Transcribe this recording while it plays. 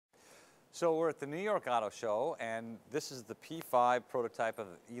So we're at the New York Auto Show, and this is the P5 prototype of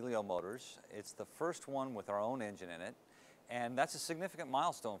Elio motors. It's the first one with our own engine in it, and that's a significant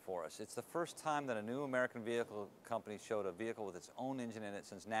milestone for us. It's the first time that a new American vehicle company showed a vehicle with its own engine in it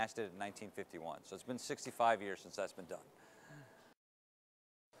since Nash did it in 1951. So it's been 65 years since that's been done.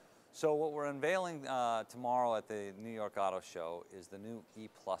 So what we're unveiling tomorrow at the New York Auto Show is the new E+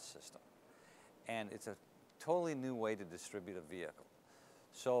 system. And it's a totally new way to distribute a vehicle.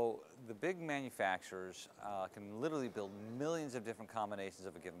 So the big manufacturers can literally build millions of different combinations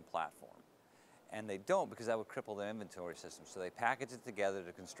of a given platform. And they don't, because that would cripple their inventory system. So they package it together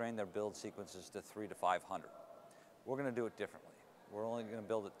to constrain their build sequences to 300 to 500. We're going to do it differently. We're only going to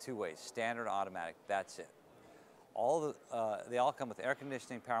build it two ways, standard, automatic, that's it. They all come with air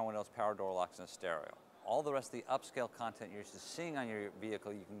conditioning, power windows, power door locks, and a stereo. All the rest of the upscale content you're used to seeing on your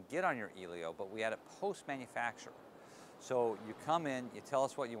vehicle, you can get on your Elio, but we add it post-manufacture. So you come in, you tell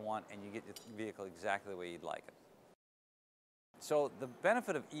us what you want, and you get your vehicle exactly the way you'd like it. So the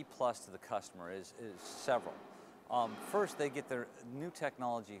benefit of E+ to the customer is several. First, they get their new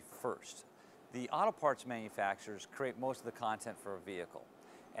technology first. The auto parts manufacturers create most of the content for a vehicle,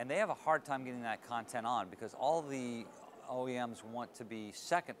 and they have a hard time getting that content on because all the OEMs want to be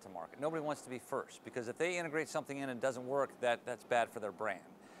second to market. Nobody wants to be first, because if they integrate something in and it doesn't work, that's bad for their brand.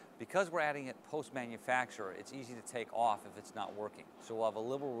 Because we're adding it post-manufacture, it's easy to take off if it's not working. So we'll have a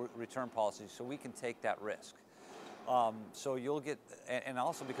liberal return policy so we can take that risk. So you'll get, and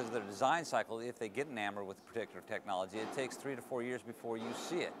also because of their design cycle, if they get enamored with a particular technology, it takes 3 to 4 years before you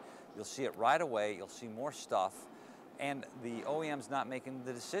see it. You'll see it right away, you'll see more stuff, and the OEM's not making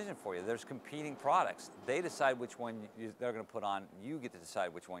the decision for you. There's competing products. They decide which one they're going to put on. You get to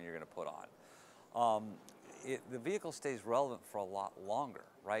decide which one you're going to put on. The vehicle stays relevant for a lot longer,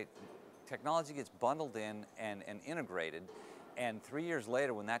 right? Technology gets bundled in and integrated, and 3 years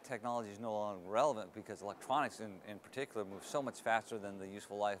later, when that technology is no longer relevant because electronics in particular moves so much faster than the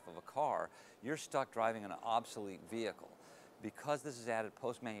useful life of a car, you're stuck driving an obsolete vehicle. Because this is added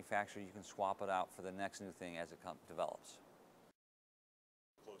post-manufacture, you can swap it out for the next new thing as it develops.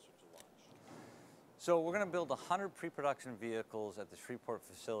 Closer to launch. So we're going to build 100 pre-production vehicles at the Shreveport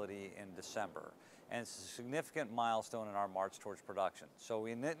facility in December. And it's a significant milestone in our march towards production. So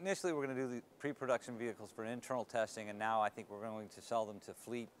initially we're going to do the pre-production vehicles for internal testing, and now I think we're going to sell them to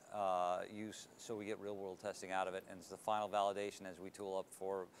fleet use so we get real-world testing out of it. And it's the final validation as we tool up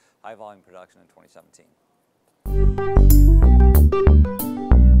for high-volume production in 2017.